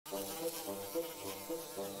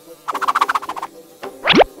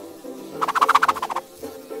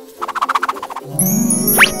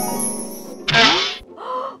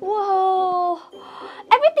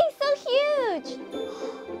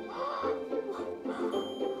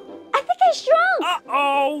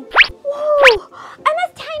Uh-oh! Whoa! I'm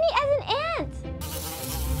as tiny as an ant!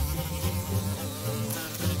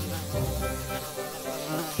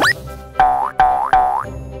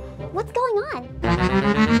 What's going on?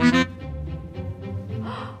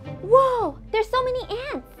 Whoa! There's so many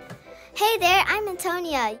ants! Hey there, I'm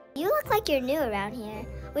Antonia. You look like you're new around here.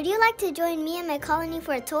 Would you like to join me and my colony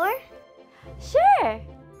for a tour? Sure!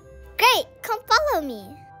 Great, come follow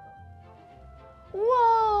me.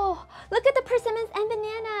 Whoa! Look at the persimmons and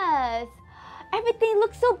bananas! Everything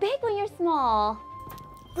looks so big when you're small.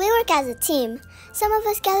 We work as a team. Some of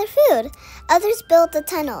us gather food, others build the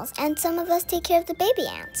tunnels, and some of us take care of the baby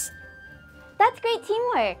ants. That's great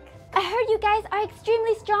teamwork. I heard you guys are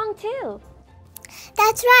extremely strong too.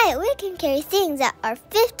 That's right, we can carry things that are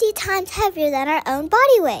 50 times heavier than our own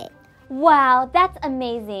body weight. Wow, that's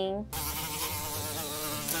amazing.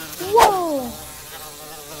 Whoa!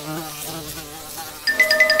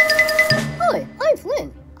 Hi, I'm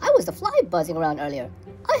Flynn. I was the fly buzzing around earlier.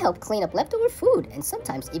 I help clean up leftover food and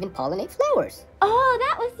sometimes even pollinate flowers. Oh,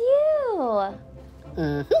 that was you!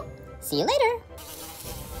 Mm-hmm. See you later.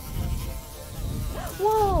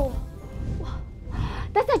 Whoa!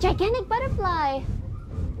 That's a gigantic butterfly!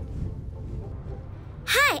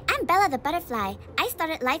 Hi, I'm Bella the butterfly. I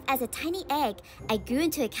started life as a tiny egg. I grew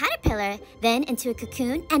into a caterpillar, then into a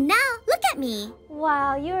cocoon, and now look at me.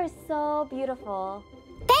 Wow, you are so beautiful.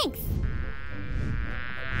 Thanks.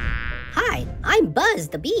 Hi, I'm Buzz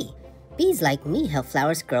the bee. Bees like me help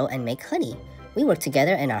flowers grow and make honey. We work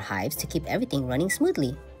together in our hives to keep everything running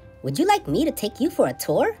smoothly. Would you like me to take you for a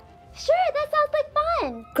tour? Sure, that sounds like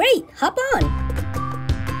fun! Great, hop on!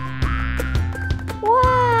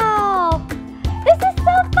 Wow! This is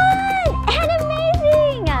so fun and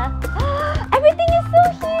amazing! Everything is so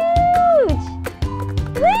huge!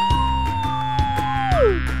 Whee!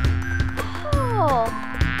 Oh!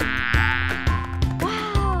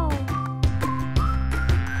 Wow!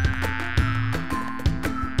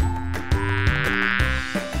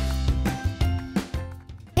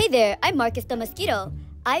 Hey there, I'm Marcus the mosquito.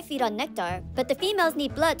 I feed on nectar, but the females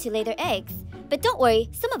need blood to lay their eggs. But don't worry,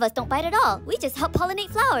 some of us don't bite at all. We just help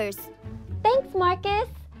pollinate flowers. Thanks, Marcus.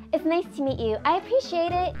 It's nice to meet you. I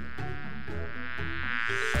appreciate it.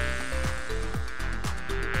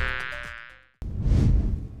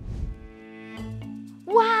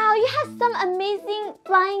 Wow, you have some amazing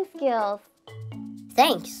flying skills.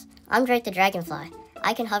 Thanks. I'm Drake the dragonfly.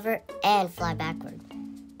 I can hover and fly backward.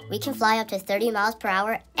 We can fly up to 30 miles per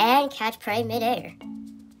hour and catch prey midair.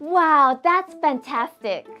 Wow, that's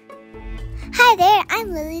fantastic. Hi there,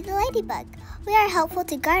 I'm Lily the ladybug. We are helpful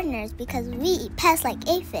to gardeners because we eat pests like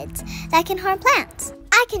aphids that can harm plants.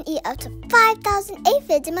 I can eat up to 5,000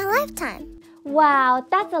 aphids in my lifetime. Wow,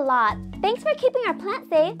 that's a lot. Thanks for keeping our plants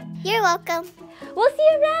safe. You're welcome. We'll see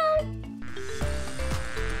you around.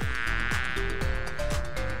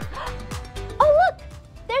 Oh, look!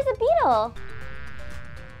 There's a beetle.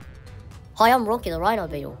 Hi, I'm Rocky the rhino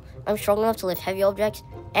beetle. I'm strong enough to lift heavy objects,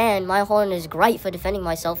 and my horn is great for defending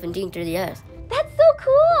myself and digging through the earth. That's so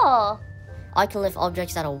cool. I can lift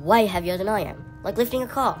objects that are way heavier than I am, like lifting a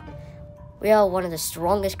car. We are one of the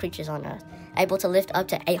strongest creatures on earth, able to lift up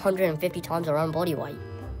to 850 times our own body weight.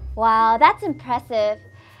 Wow, that's impressive.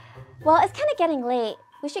 Well, it's kind of getting late.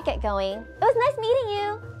 We should get going. It was nice meeting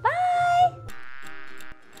you. Bye!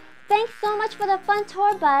 Thanks so much for the fun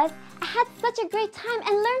tour, Buzz. I had such a great time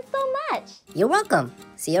and learned so much. You're welcome.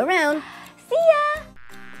 See you around. See ya!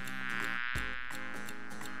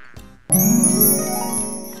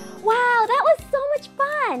 Wow, that was so much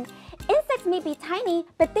fun! Insects may be tiny,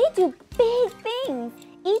 but they do big things.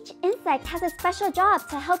 Each insect has a special job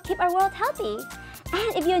to help keep our world healthy.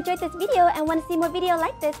 And if you enjoyed this video and want to see more videos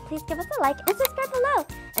like this, please give us a like and subscribe below.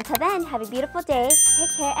 Until then, have a beautiful day,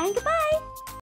 take care, and goodbye!